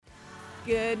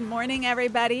Good morning,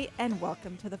 everybody, and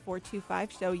welcome to the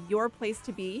 425 Show, your place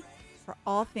to be for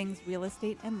all things real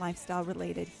estate and lifestyle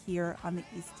related here on the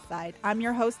East Side. I'm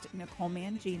your host, Nicole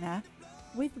Mangina,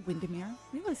 with Windermere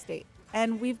Real Estate.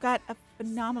 And we've got a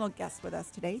phenomenal guest with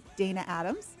us today, Dana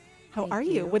Adams. How are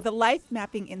you? With the Life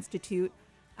Mapping Institute,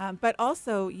 but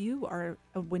also you are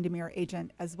a Windermere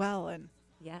agent as well. And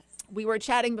yes, we were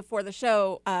chatting before the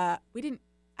show. We didn't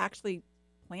actually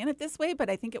plan it this way, but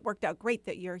I think it worked out great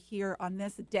that you're here on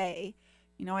this day.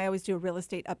 You know, I always do a real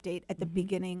estate update at the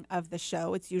beginning of the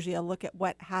show. It's usually a look at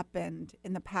what happened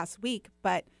in the past week,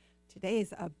 but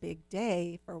today's a big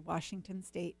day for Washington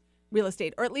State real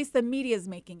estate, or at least the media is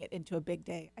making it into a big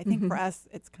day. I think for us,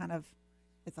 it's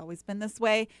always been this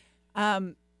way.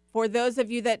 For those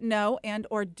of you that know and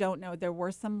or don't know, there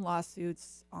were some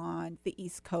lawsuits on the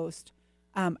East Coast.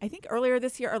 I think earlier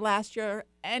this year or last year.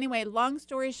 Anyway, long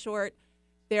story short,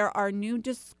 there are new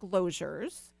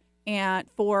disclosures and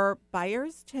for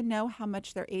buyers to know how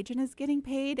much their agent is getting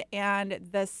paid, and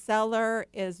the seller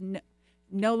is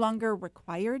no longer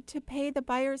required to pay the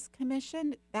buyer's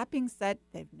commission. That being said,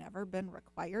 they've never been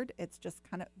required. It's just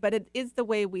but it is the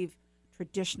way we've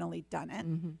traditionally done it.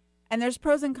 And there's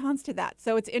pros and cons to that.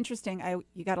 So it's interesting.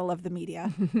 You got to love the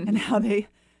media and how they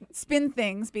spin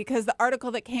things, because the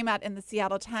article that came out in the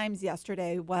Seattle Times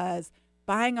yesterday was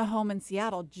buying a home in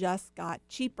Seattle just got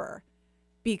cheaper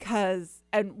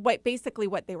what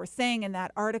they were saying in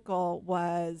that article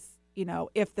was, you know,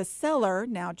 if the seller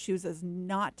now chooses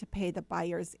not to pay the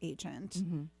buyer's agent,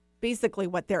 basically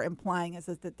what they're implying is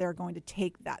that they're going to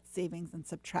take that savings and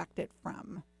subtract it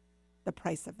from the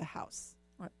price of the house.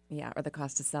 Or the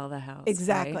cost to sell the house.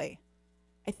 Exactly. Right?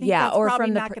 I think that's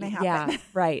probably not going to happen. Yeah,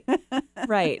 right.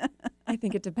 Right. I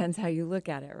think it depends how you look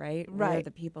at it, right? Right. Whether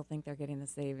the people think they're getting the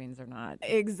savings or not.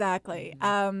 Exactly.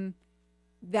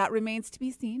 That remains to be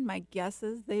seen. My guess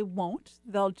is they won't.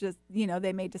 They'll just,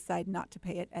 they may decide not to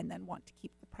pay it and then want to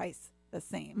keep the price the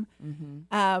same.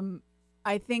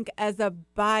 I think as a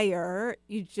buyer,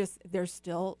 there's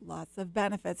still lots of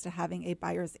benefits to having a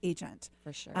buyer's agent.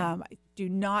 For sure. I do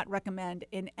not recommend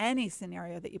in any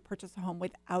scenario that you purchase a home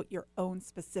without your own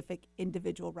specific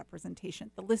individual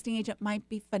representation. The listing agent might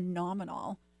be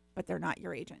phenomenal, but they're not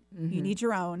your agent. You need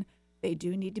your own. They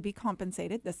do need to be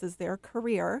compensated. This is their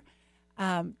career.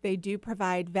 They do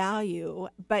provide value.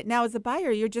 But now as a buyer,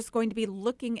 you're just going to be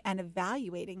looking and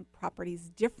evaluating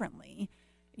properties differently.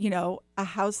 A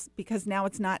house, because now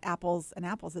it's not apples and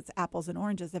apples, it's apples and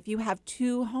oranges. If you have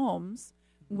two homes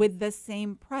with the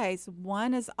same price,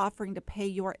 one is offering to pay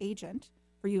your agent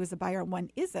for you as a buyer, and one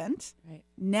isn't. Right.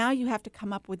 Now you have to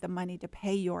come up with the money to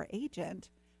pay your agent.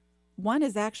 One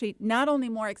is actually not only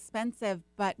more expensive,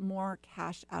 but more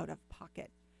cash out of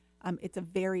pocket. It's a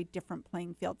very different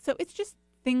playing field. So it's just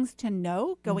things to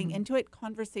know going into it,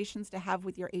 conversations to have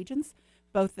with your agents,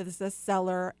 both as a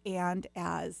seller and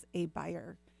as a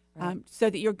buyer. Right. So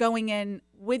that you're going in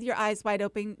with your eyes wide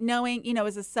open, knowing,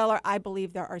 as a seller, I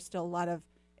believe there are still a lot of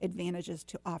advantages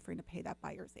to offering to pay that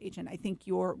buyer's agent. I think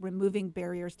you're removing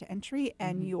barriers to entry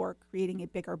and you're creating a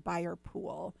bigger buyer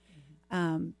pool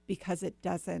because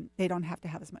they don't have to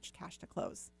have as much cash to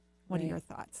close. What are your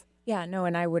thoughts? Yeah, no,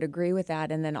 and I would agree with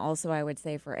that. And then also I would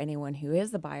say for anyone who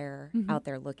is the buyer out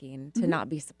there looking to not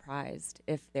be surprised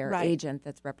if their agent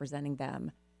that's representing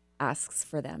them asks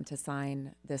for them to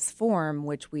sign this form,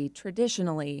 which we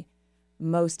traditionally,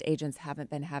 most agents haven't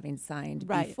been having signed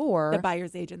before. The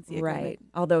buyer's agency agreement. Right,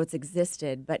 although it's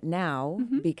existed. But now,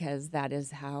 because that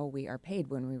is how we are paid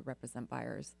when we represent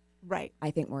buyers,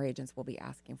 I think more agents will be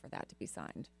asking for that to be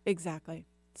signed. Exactly.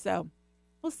 So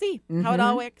we'll see how it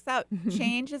all works out.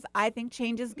 I think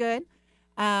change is good.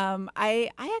 I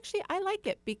like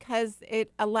it because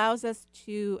it allows us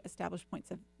to establish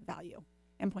points of value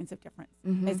and points of difference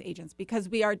as agents, because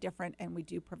we are different and we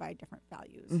do provide different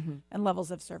values and levels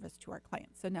of service to our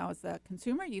clients. So now as a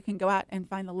consumer, you can go out and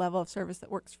find the level of service that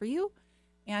works for you.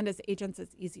 And as agents,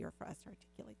 it's easier for us to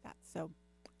articulate that. So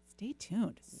stay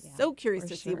tuned. Yeah, so curious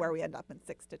to see where we end up in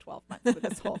 6 to 12 months with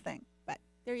this whole thing. But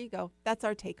there you go. That's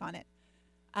our take on it.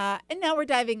 And now we're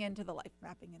diving into the Life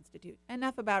Mapping Institute.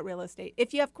 Enough about real estate.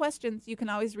 If you have questions, you can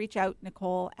always reach out,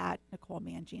 Nicole at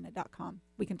NicoleMangina.com.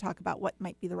 We can talk about what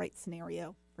might be the right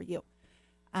scenario for you.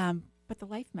 But the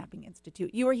Life Mapping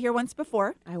Institute, you were here once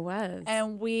before. I was.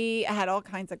 And we had all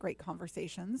kinds of great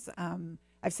conversations.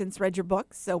 I've since read your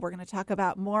book, so we're going to talk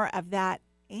about more of that.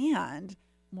 And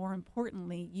more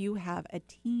importantly, you have a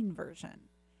teen version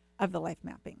of the Life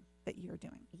Mapping that you're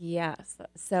doing. Yes.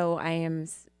 So I am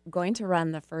going to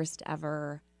run the first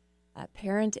ever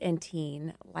parent and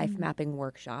teen life mapping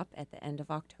workshop at the end of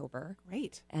October.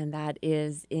 Great. And that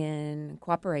is in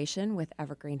cooperation with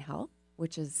Evergreen Health.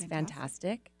 which is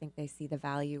fantastic. I think they see the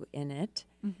value in it.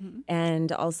 Mm-hmm.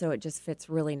 And also it just fits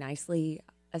really nicely,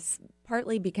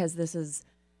 partly because this is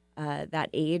that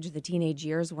age, the teenage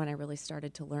years, when I really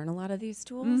started to learn a lot of these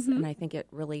tools. Mm-hmm. And I think it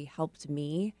really helped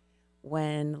me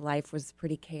when life was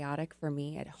pretty chaotic for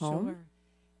me at home. Sure.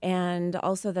 And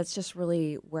also that's just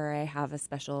really where I have a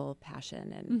special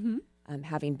passion. And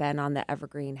having been on the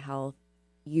Evergreen Health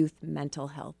Youth Mental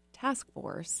Health Task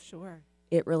Force, Sure.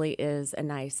 it really is a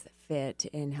nice fit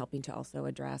in helping to also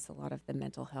address a lot of the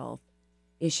mental health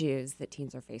issues that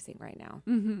teens are facing right now.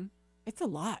 Mm-hmm. It's a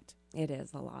lot. It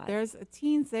is a lot. There's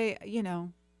teens,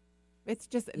 it's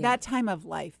just that time of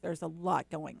life, there's a lot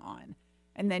going on.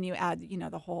 And then you add,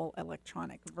 the whole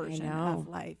electronic version of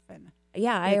life. And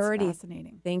I already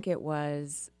fascinating. think it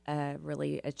was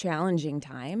really a challenging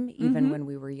time, even when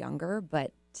we were younger.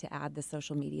 But to add the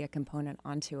social media component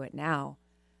onto it now,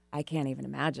 I can't even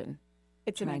imagine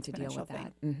trying to deal with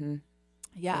that. Mm-hmm.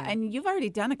 Yeah, and you've already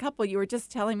done a couple. You were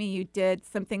just telling me you did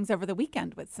some things over the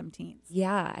weekend with some teens.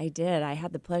 Yeah, I did. I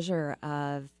had the pleasure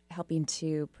of helping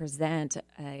to present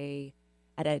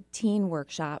at a teen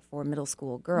workshop for middle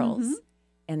school girls. Mm-hmm.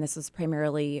 And this was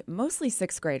mostly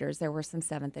sixth graders. There were some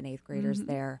seventh and eighth graders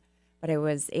there. But I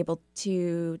was able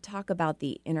to talk about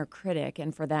the inner critic.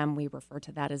 And for them, we refer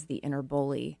to that as the inner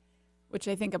bully. Which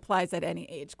I think applies at any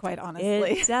age, quite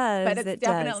honestly. It does. But it's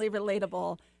definitely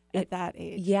relatable at that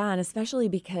age. Yeah, and especially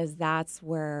because that's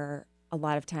where a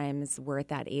lot of times we're at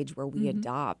that age where we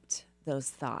adopt those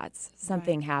thoughts.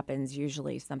 Something happens,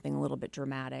 usually something a little bit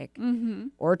dramatic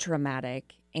or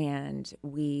traumatic, and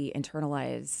we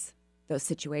internalize those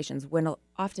situations when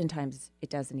oftentimes it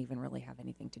doesn't even really have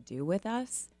anything to do with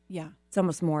us. Yeah. It's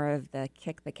almost more of the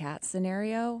kick the cat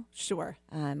scenario. Sure.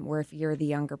 Where if you're the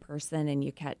younger person and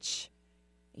you catch,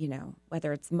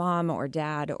 whether it's mom or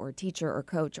dad or teacher or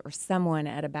coach or someone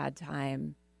at a bad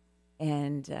time,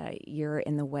 and you're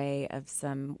in the way of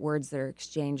some words that are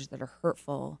exchanged that are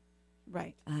hurtful.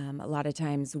 Right. A lot of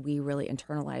times we really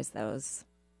internalize those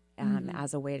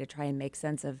as a way to try and make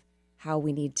sense of how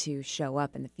we need to show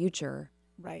up in the future,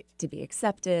 right, to be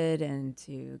accepted and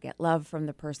to get love from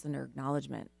the person or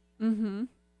acknowledgement. Mm-hmm.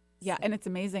 Yeah, and it's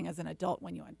amazing as an adult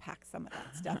when you unpack some of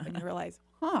that stuff and you realize,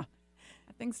 that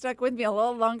thing stuck with me a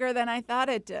little longer than I thought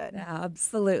it did.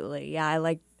 Absolutely. Yeah, I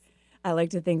like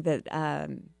to think that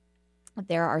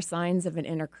there are signs of an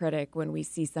inner critic when we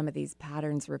see some of these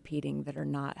patterns repeating that are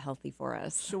not healthy for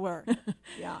us. Sure.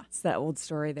 Yeah. It's that old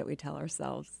story that we tell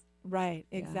ourselves. Right,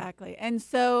 exactly. Yeah. And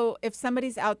so if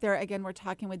somebody's out there, again, we're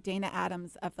talking with Dana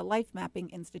Adams of the Life Mapping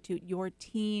Institute, your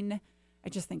teen. I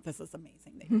just think this is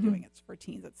amazing that you're doing it for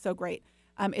teens. It's so great.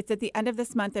 It's at the end of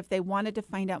this month. If they wanted to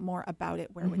find out more about it,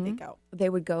 where would they go? They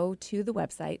would go to the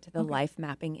website, to the Life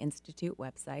Mapping Institute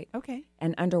website. Okay.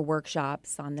 And under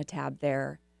workshops on the tab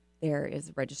there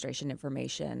is registration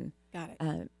information. Got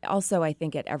it. Also, I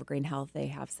think at Evergreen Health, they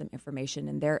have some information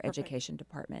in their education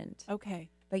department. Okay.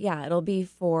 But yeah,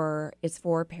 it's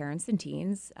for parents and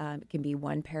teens. It can be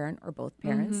one parent or both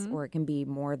parents, or it can be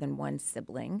more than one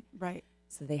sibling. Right.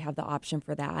 So they have the option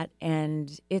for that.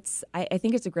 And I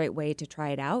think it's a great way to try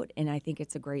it out. And I think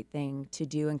it's a great thing to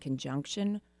do in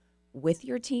conjunction with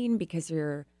your teen because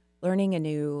you're learning a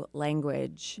new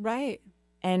language. Right.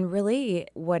 And really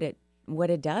what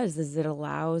it does is it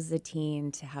allows the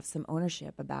teen to have some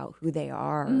ownership about who they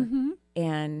are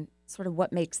and sort of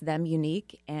what makes them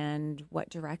unique and what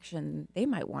direction they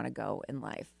might want to go in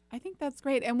life. I think that's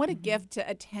great. And what a gift to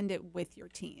attend it with your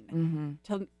teen.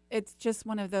 It's just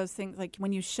one of those things, like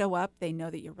when you show up, they know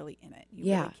that you're really in it.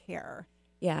 You really care.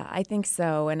 Yeah, I think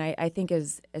so. And I think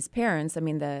as parents, I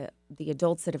mean, the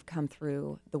adults that have come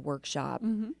through the workshop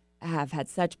have had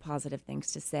such positive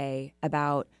things to say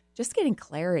about just getting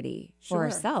clarity for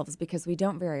ourselves because we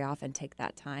don't very often take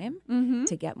that time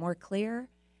to get more clear.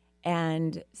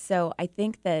 And so I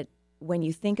think that when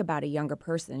you think about a younger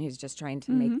person who's just trying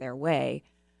to make their way,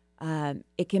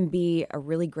 it can be a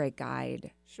really great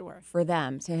guide for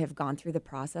them to have gone through the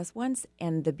process once.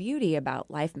 And the beauty about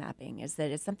life mapping is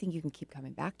that it's something you can keep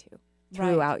coming back to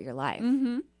throughout your life.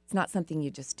 It's not something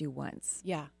you just do once.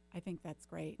 Yeah, I think that's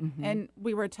great. And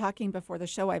we were talking before the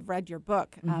show, I've read your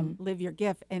book, Live Your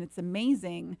Gift, and it's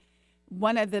amazing.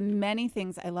 One of the many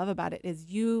things I love about it is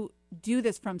you do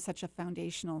this from such a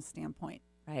foundational standpoint.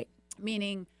 Right.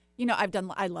 Meaning,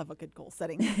 I love a good goal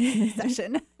setting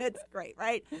session. It's great,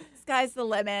 right? Sky's the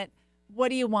limit. What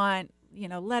do you want?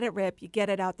 Let it rip. You get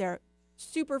it out there.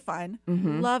 Super fun.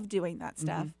 Love doing that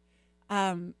stuff.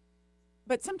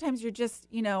 But sometimes you're just,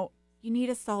 you need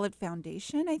a solid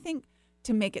foundation, I think,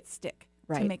 to make it stick,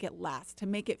 to make it last, to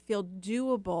make it feel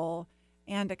doable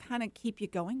and to kind of keep you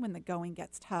going when the going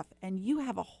gets tough. And you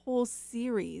have a whole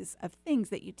series of things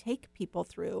that you take people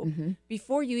through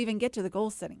before you even get to the goal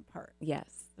setting part.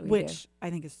 Yes. Which I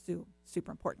think is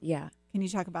super important. Yeah. Can you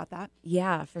talk about that?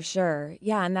 Yeah, for sure.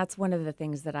 Yeah, and that's one of the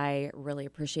things that I really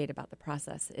appreciate about the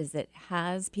process is it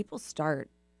has people start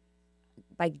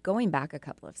by going back a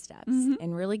couple of steps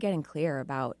and really getting clear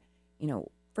about,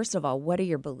 first of all, what are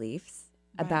your beliefs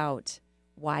about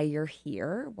why you're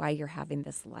here, why you're having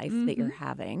this life that you're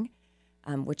having,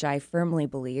 which I firmly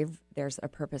believe there's a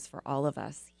purpose for all of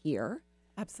us here.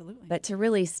 Absolutely. But to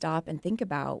really stop and think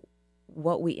about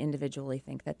what we individually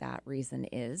think that reason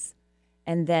is.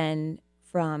 And then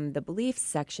from the beliefs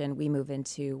section, we move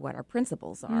into what our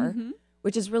principles are,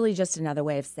 which is really just another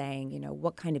way of saying,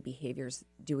 what kind of behaviors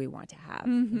do we want to have?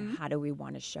 How do we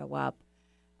want to show up?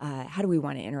 How do we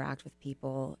want to interact with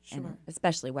people? Sure. And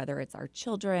especially whether it's our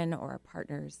children or our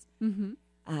partners.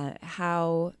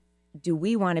 How do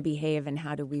we want to behave and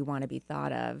how do we want to be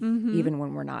thought of even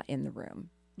when we're not in the room?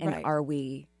 And are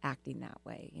we acting that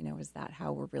way? Is that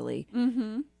how we're really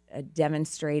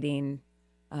demonstrating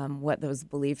what those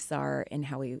beliefs are and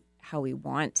how we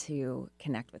want to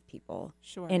connect with people?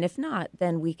 Sure. And if not,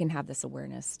 then we can have this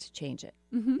awareness to change it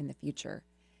in the future.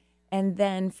 And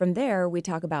then from there, we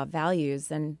talk about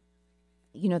values. And,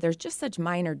 there's just such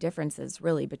minor differences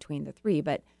really between the three.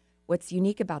 But what's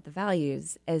unique about the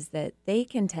values is that they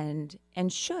can tend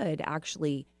and should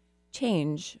actually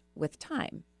change with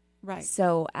time. Right.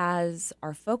 So as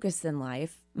our focus in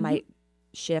life might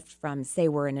shift from, say,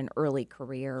 we're in an early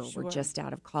career, we're just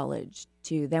out of college,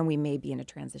 to then we may be in a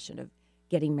transition of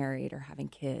getting married or having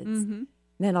kids.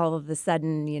 Then all of a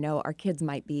sudden, our kids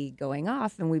might be going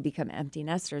off and we become empty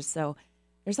nesters. So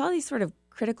there's all these sort of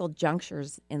critical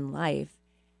junctures in life.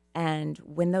 And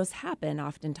when those happen,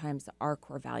 oftentimes our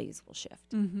core values will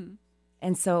shift.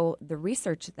 And so the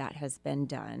research that has been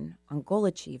done on goal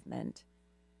achievement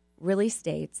really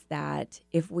states that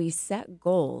if we set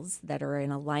goals that are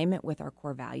in alignment with our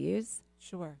core values,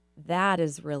 that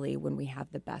is really when we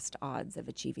have the best odds of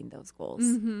achieving those goals.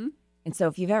 And so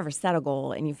if you've ever set a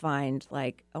goal and you find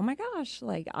like, oh my gosh,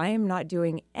 like I am not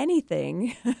doing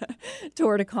anything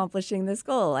toward accomplishing this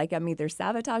goal, like I'm either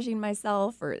sabotaging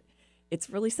myself or it's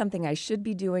really something I should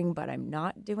be doing, but I'm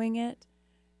not doing it.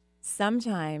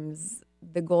 Sometimes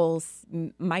the goals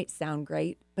might sound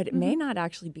great, but it may not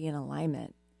actually be in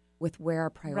alignment with where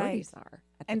our priorities are.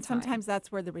 And sometimes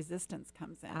that's where the resistance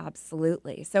comes in.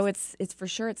 Absolutely. So it's for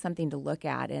sure it's something to look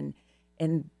at, and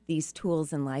these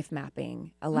tools in life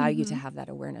mapping allow you to have that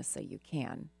awareness so you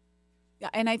can. Yeah,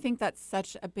 and I think that's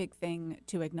such a big thing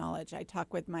to acknowledge. I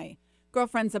talk with my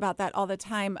girlfriends about that all the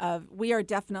time of we are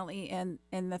definitely in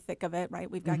the thick of it, right?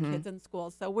 We've got kids in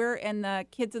school. So we're in the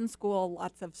kids in school,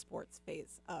 lots of sports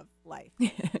phase of life.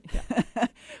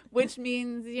 Which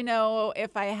means,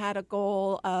 if I had a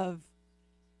goal of,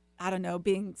 I don't know,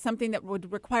 being something that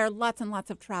would require lots and lots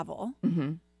of travel,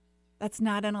 that's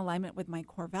not in alignment with my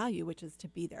core value, which is to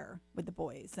be there with the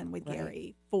boys and with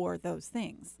Gary for those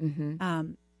things.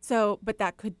 But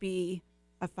that could be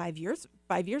 5 years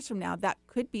from now, that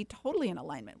could be totally in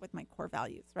alignment with my core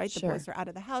values, right? The boys are out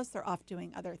of the house, they're off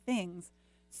doing other things.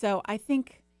 So I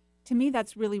think, to me,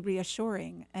 that's really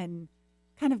reassuring and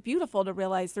kind of beautiful to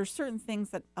realize there's certain things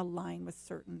that align with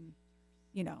certain,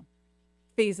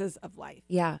 phases of life.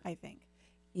 Yeah. I think.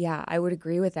 Yeah, I would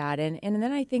agree with that. And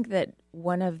then I think that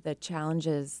one of the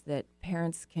challenges that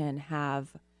parents can have,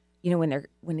 when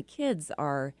the kids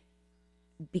are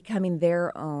becoming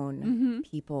their own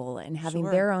people and having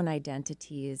their own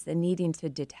identities and needing to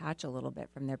detach a little bit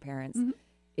from their parents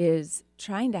is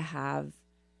trying to have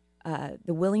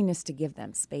the willingness to give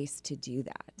them space to do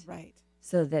that. Right.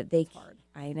 So that they,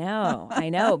 I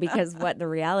know, because what the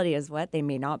reality is, they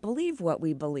may not believe what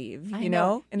we believe, and you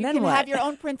then can what? have your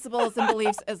own principles and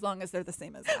beliefs as long as they're the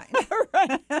same as mine.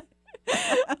 Right.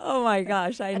 Oh my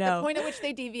gosh, I know. At the point at which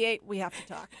they deviate, we have to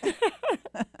talk.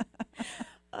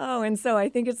 Oh, and so I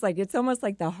think it's almost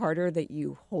like the harder that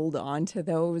you hold on to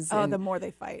those. The more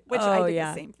they fight, which I did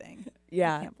the same thing.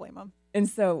 Yeah. I can't blame them. And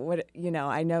so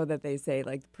I know that they say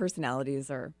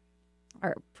personalities are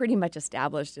pretty much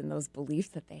established in those beliefs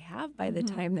that they have by the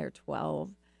time they're 12.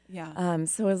 Yeah.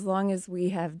 So as long as we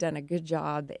have done a good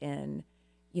job in,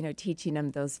 teaching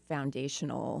them those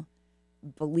foundational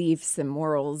beliefs and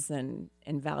morals and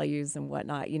values and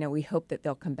whatnot, we hope that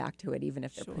they'll come back to it even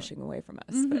if they're pushing away from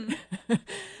us. But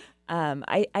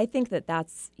I think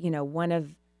that's, one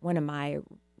of my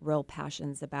real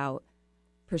passions about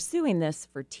pursuing this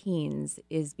for teens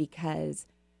is because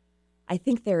I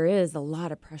think there is a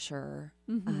lot of pressure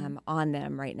on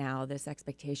them right now. This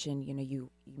expectation, you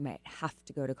might have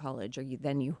to go to college, or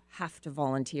you have to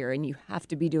volunteer, and you have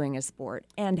to be doing a sport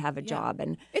and have a job.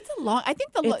 And it's I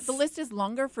think the list is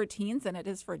longer for teens than it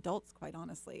is for adults, quite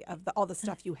honestly, of all the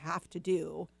stuff you have to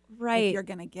do if you're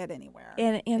going to get anywhere.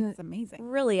 And it's amazing.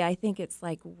 Really, I think it's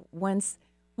like once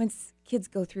kids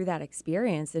go through that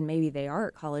experience, and maybe they are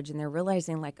at college and they're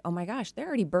realizing like, oh my gosh, they're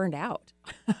already burned out.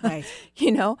 Right.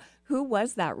 Who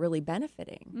was that really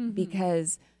benefiting?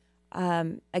 Because,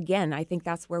 again, I think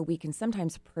that's where we can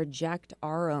sometimes project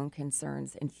our own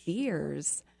concerns and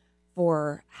fears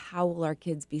for how will our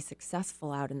kids be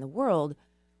successful out in the world,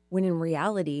 when in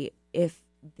reality, if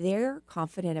they're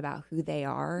confident about who they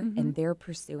are and they're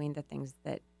pursuing the things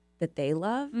that they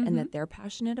love and that they're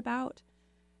passionate about,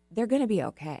 they're going to be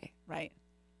okay. Right.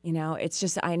 It's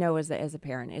just, I know as a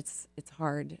parent, it's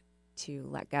hard to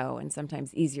let go, and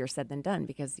sometimes easier said than done,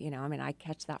 because, I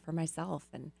catch that for myself.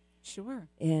 And sure.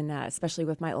 Especially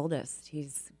with my oldest,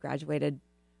 he's graduated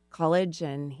college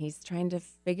and he's trying to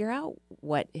figure out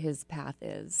what his path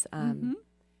is.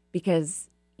 Because,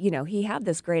 he had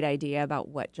this great idea about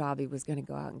what job he was going to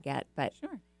go out and get, but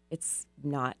it's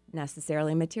not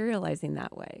necessarily materializing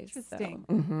that way. Interesting.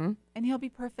 So, And he'll be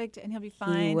perfect, and he'll be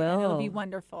fine. He will. And it'll be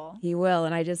wonderful. He will.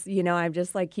 And I just, I'm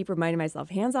just like, keep reminding myself,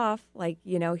 hands off, like,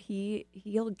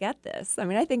 he'll get this. I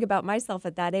mean, I think about myself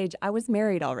at that age. I was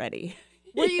married already.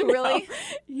 Were you really?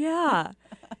 Yeah.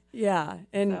 Yeah.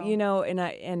 And,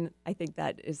 and I think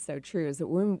that is so true, is that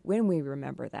when we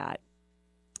remember that,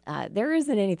 there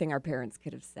isn't anything our parents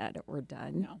could have said or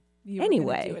done. No. You were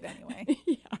anyway. Do it anyway.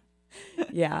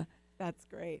 Yeah. That's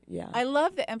great. Yeah. I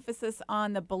love the emphasis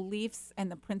on the beliefs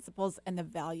and the principles and the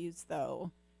values,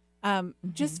 though.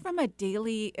 Just from a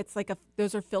daily, it's like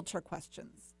those are filter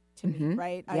questions to me,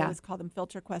 right? I always call them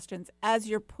filter questions as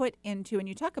you're put into, and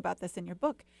you talk about this in your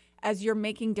book, as you're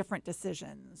making different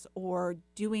decisions or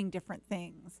doing different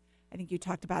things. I think you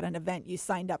talked about an event you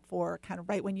signed up for kind of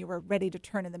right when you were ready to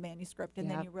turn in the manuscript,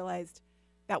 and then you realized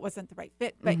that wasn't the right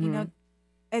fit. But,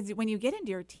 when you get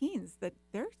into your teens, that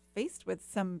they're faced with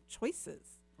some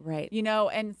choices, right?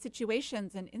 And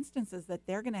situations and instances that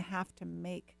they're going to have to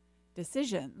make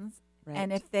decisions. Right.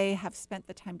 And if they have spent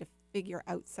the time to figure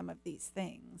out some of these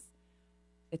things,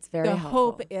 it's very helpful.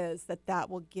 Hope is that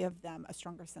will give them a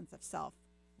stronger sense of self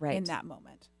in that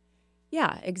moment.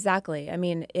 Yeah, exactly. I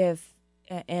mean,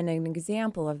 and an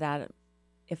example of that,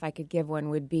 if I could give one,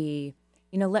 would be,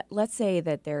 let's say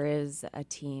that there is a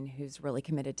teen who's really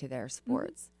committed to their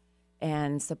sports.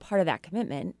 And so part of that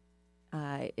commitment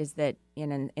is that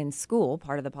in school,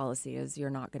 part of the policy is you're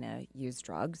not going to use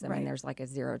drugs. I mean, there's like a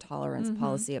zero tolerance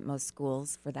policy at most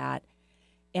schools for that.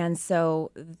 And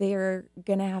so they're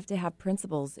going to have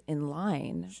principals in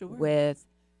line with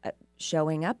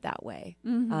showing up that way,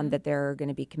 that they're going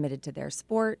to be committed to their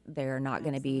sport. They're not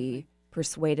going to be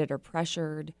persuaded or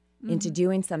pressured into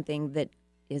doing something that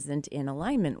isn't in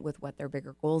alignment with what their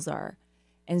bigger goals are.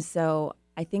 And so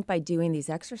I think by doing these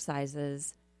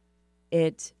exercises,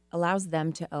 it allows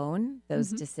them to own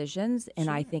those decisions. And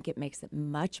I think it makes it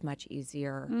much, much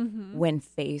easier when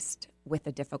faced with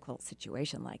a difficult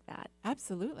situation like that.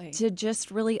 Absolutely. To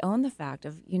just really own the fact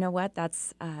of,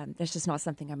 that's just not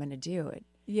something I'm going to do. It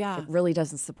really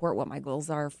doesn't support what my goals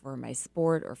are for my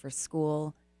sport or for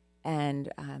school. And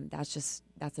that's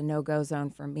a no-go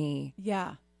zone for me.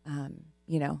 Yeah.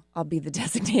 I'll be the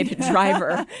designated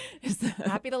driver.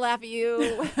 Happy to laugh at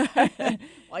you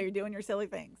while you're doing your silly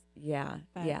things. Yeah,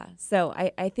 yeah. So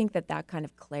I think that kind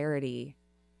of clarity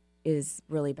is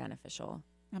really beneficial.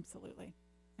 Absolutely.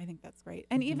 I think that's great.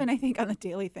 And even I think on the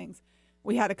daily things,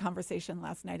 we had a conversation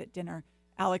last night at dinner.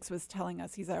 Alex was telling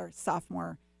us, he's our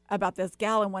sophomore, about this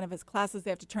gal in one of his classes. They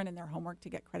have to turn in their homework to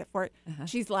get credit for it.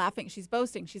 She's laughing. She's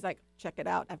boasting. She's like, check it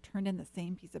out. I've turned in the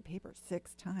same piece of paper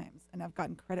 6 times, and I've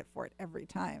gotten credit for it every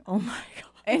time. Oh, my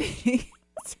God. And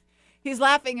he's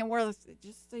laughing, and we're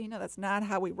just so you know, that's not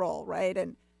how we roll, right?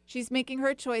 And she's making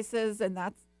her choices, and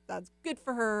that's good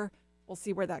for her. We'll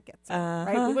see where that gets her,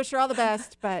 right? We wish her all the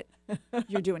best, but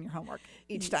you're doing your homework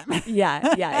each time.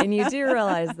 Yeah. And you do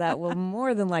realize that will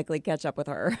more than likely catch up with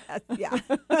her. Yeah.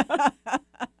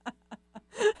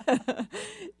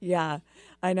 Yeah,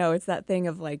 I know. It's that thing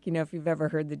of like, if you've ever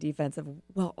heard the defense of,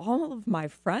 well, all of my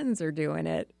friends are doing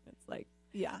it. It's like,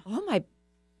 all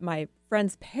my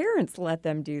friends' parents let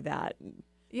them do that.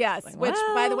 Yes, like, which,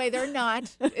 by the way, they're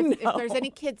not. If No. there's any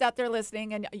kids out there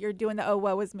listening and you're doing the, oh,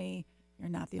 woe is me, you're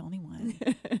not the only one.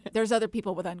 There's other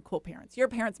people with uncool parents. Your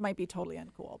parents might be totally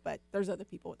uncool, but there's other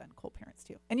people with uncool parents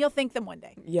too. And you'll thank them one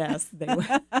day. Yes,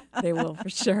 they will for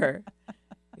sure.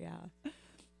 Yeah.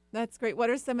 That's great. What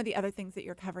are some of the other things that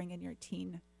you're covering in your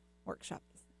teen workshop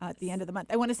at the end of the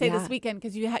month? I want to say this weekend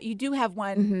because you do have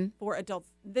one for adults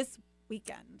this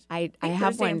weekend. I have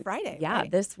Thursday one and Friday. Yeah,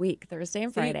 right? this week, Thursday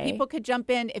and Friday. People could jump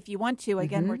in if you want to.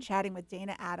 Again, we're chatting with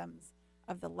Dana Adams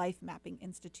of the Life Mapping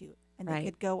Institute, and they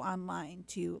could go online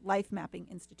to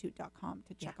lifemappinginstitute.com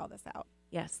to check all this out.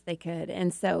 Yes, they could.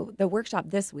 And so the workshop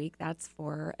this week, that's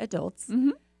for adults.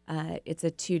 It's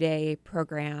a 2-day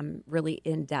program, really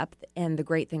in depth. And the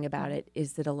great thing about it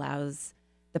is it allows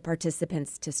the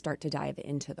participants to start to dive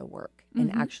into the work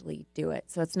and actually do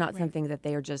it. So it's not something that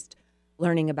they are just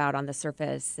learning about on the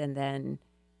surface. And then,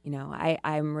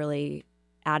 I'm really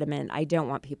adamant. I don't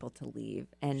want people to leave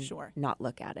and not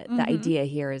look at it. The idea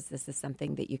here is this is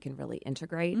something that you can really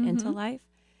integrate into life,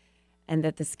 and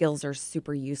that the skills are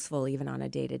super useful even on a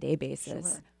day-to-day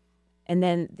basis. And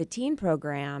then the teen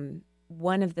program,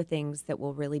 one of the things that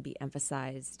will really be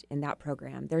emphasized in that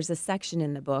program, there's a section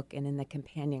in the book and in the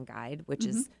companion guide, which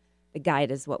is the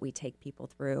guide is what we take people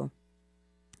through.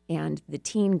 And the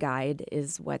teen guide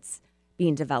is what's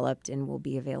being developed and will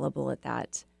be available at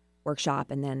that workshop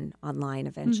and then online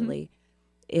eventually.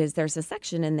 There's a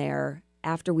section in there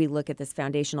after we look at this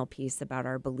foundational piece about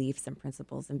our beliefs and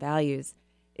principles and values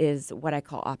is what I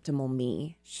call optimal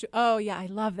me. Oh, yeah, I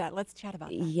love that. Let's chat about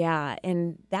that. Yeah,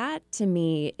 and that to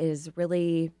me is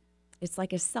really, it's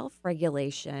like a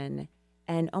self-regulation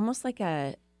and almost like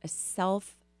a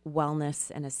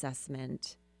self-wellness and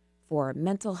assessment for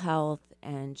mental health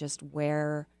and just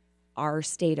where our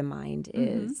state of mind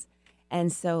is.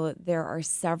 And so there are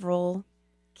several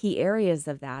key areas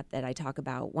of that I talk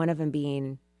about. One of them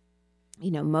being,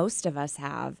 most of us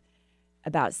have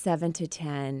about 7 to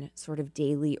 10 sort of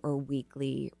daily or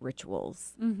weekly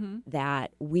rituals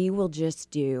that we will just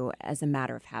do as a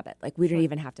matter of habit. Like we don't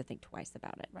even have to think twice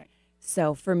about it. Right.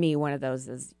 So for me, one of those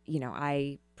is,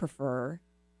 I prefer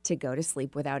to go to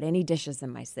sleep without any dishes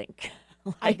in my sink.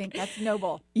 I think that's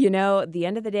noble. At the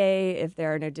end of the day, if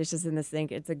there are no dishes in the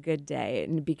sink, it's a good day,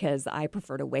 and because I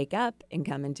prefer to wake up and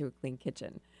come into a clean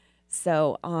kitchen.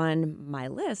 So on my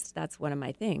list, that's one of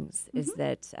my things is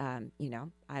that,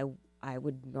 I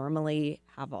would normally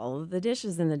have all of the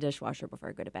dishes in the dishwasher before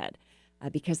I go to bed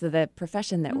because of the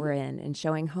profession that we're in and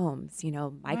showing homes.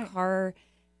 My car,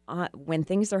 when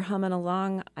things are humming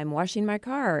along, I'm washing my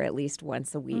car at least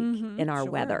once a week in our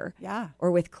weather. Yeah.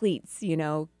 Or with cleats,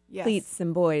 cleats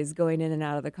and boys going in and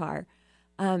out of the car.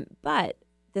 But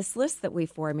this list that we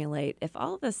formulate, if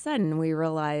all of a sudden we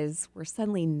realize we're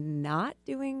suddenly not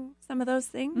doing some of those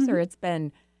things, or it's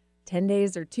been 10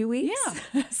 days or 2 weeks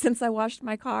since I washed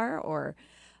my car, or,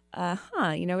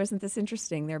 isn't this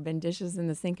interesting? There have been dishes in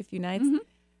the sink a few nights.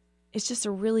 It's just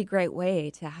a really great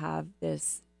way to have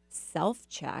this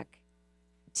self-check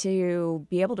to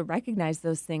be able to recognize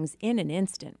those things in an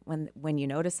instant when you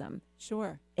notice them.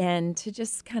 Sure. And to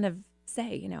just kind of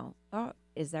say, oh,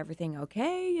 is everything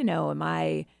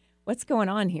okay? What's going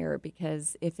on here?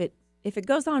 Because if it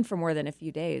goes on for more than a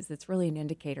few days, it's really an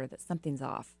indicator that something's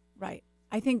off. Right.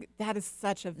 I think that is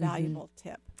such a valuable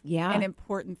tip. Yeah. An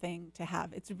important thing to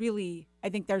have. It's really, I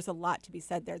think there's a lot to be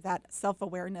said there. That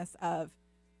self-awareness of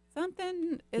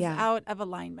something is out of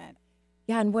alignment.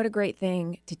 Yeah, and what a great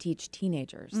thing to teach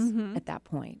teenagers at that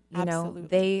point.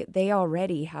 Absolutely. They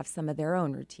already have some of their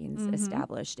own routines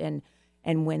established, and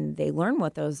when they learn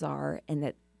what those are, and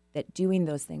that doing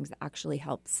those things actually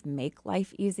helps make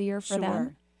life easier for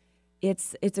them.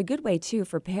 It's a good way too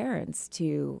for parents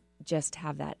to just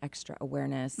have that extra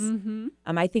awareness.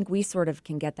 I think we sort of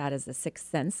can get that as a sixth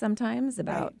sense sometimes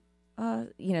about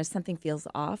something feels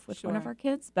off with one of our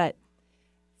kids, but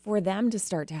for them to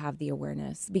start to have the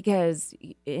awareness, because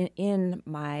in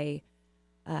my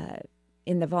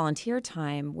in the volunteer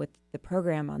time with the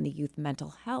program on the youth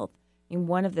mental health, in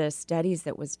one of the studies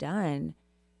that was done,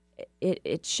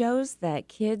 it shows that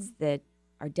kids that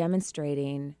are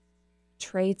demonstrating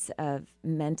traits of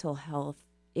mental health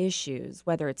issues,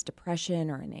 whether it's depression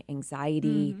or an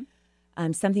anxiety,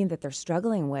 something that they're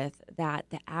struggling with, that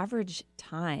the average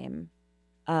time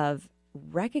of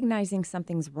recognizing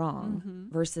something's wrong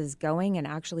versus going and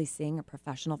actually seeing a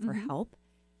professional for help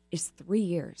is 3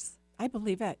 years. I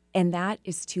believe it. And that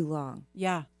is too long.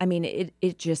 Yeah. I mean,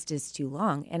 it just is too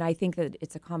long. And I think that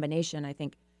it's a combination. I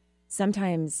think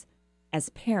sometimes as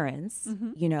parents,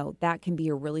 that can be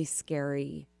a really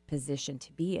scary position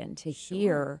to be in, to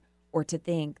hear or to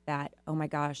think that, oh my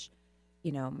gosh,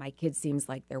 my kid seems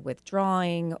like they're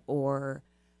withdrawing, or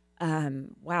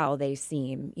wow, they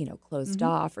seem, closed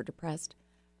off or depressed.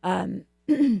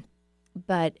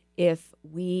 But if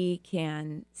we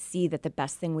can see that the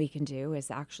best thing we can do is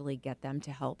actually get them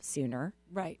to help sooner,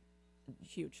 right,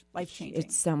 huge, life-changing.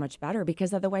 It's so much better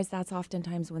because otherwise that's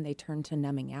oftentimes when they turn to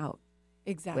numbing out.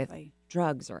 Exactly. With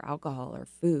drugs or alcohol or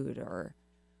food or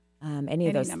any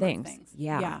of those things.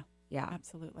 Yeah.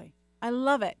 Absolutely. I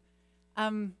love it.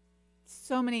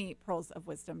 So many pearls of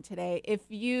wisdom today. If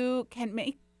you can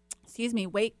make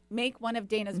one of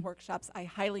Dana's workshops, I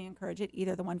highly encourage it,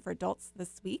 either the one for adults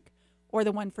this week or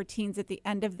the one for teens at the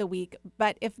end of the week.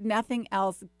 But if nothing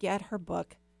else, get her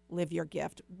book, Live Your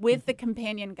Gift, with the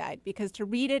companion guide, because to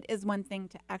read it is one thing,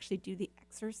 to actually do the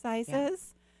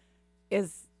exercises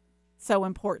is so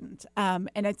important. And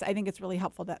I think it's really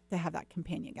helpful to have that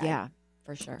companion guide. Yeah,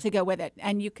 for sure. To go with it.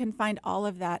 And you can find all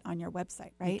of that on your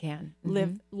website, right? You can.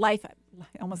 I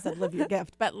almost said Live Your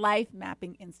Gift, but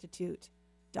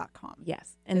lifemappinginstitute.com.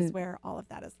 Yes. Is where all of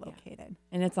that is located.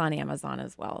 And it's on Amazon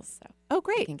as well. So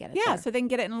great. You can get it there. So they can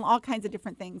get it in all kinds of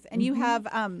different things. And you have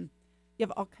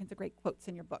all kinds of great quotes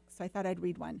in your book. So I thought I'd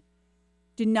read one.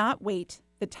 Do not wait.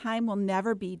 The time will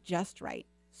never be just right.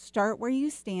 Start where you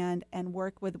stand and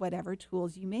work with whatever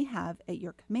tools you may have at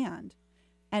your command.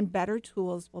 And better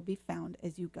tools will be found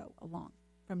as you go along.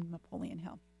 From Napoleon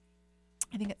Hill.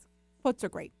 I think quotes are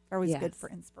great. They're always good for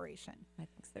inspiration. I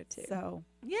think so too. So,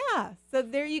 So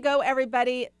there you go,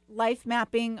 everybody. Life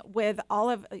mapping with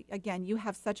again, you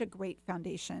have such a great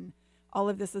foundation. All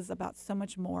of this is about so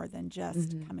much more than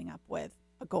just coming up with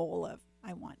a goal of,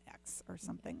 I want X or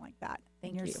something like that.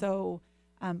 Thank you. And you're so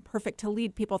perfect to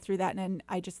lead people through that. And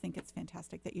I just think it's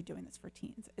fantastic that you're doing this for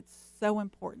teens. It's so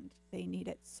important. They need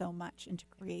it so much, and to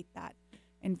create that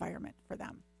environment for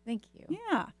them. Thank you.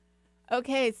 Yeah.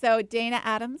 Okay, so Dana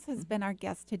Adams has been our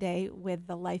guest today with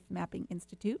the Life Mapping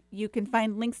Institute. You can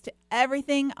find links to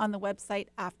everything on the website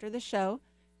after the show,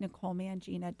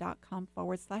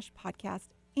 NicoleMangina.com/podcast.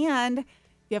 And if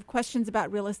you have questions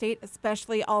about real estate,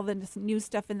 especially all the new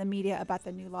stuff in the media about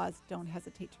the new laws, don't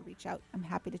hesitate to reach out. I'm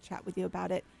happy to chat with you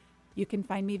about it. You can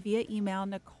find me via email,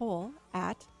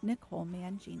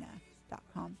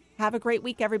 Nicole@NicoleMangina.com. Have a great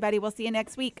week, everybody. We'll see you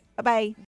next week. Bye-bye.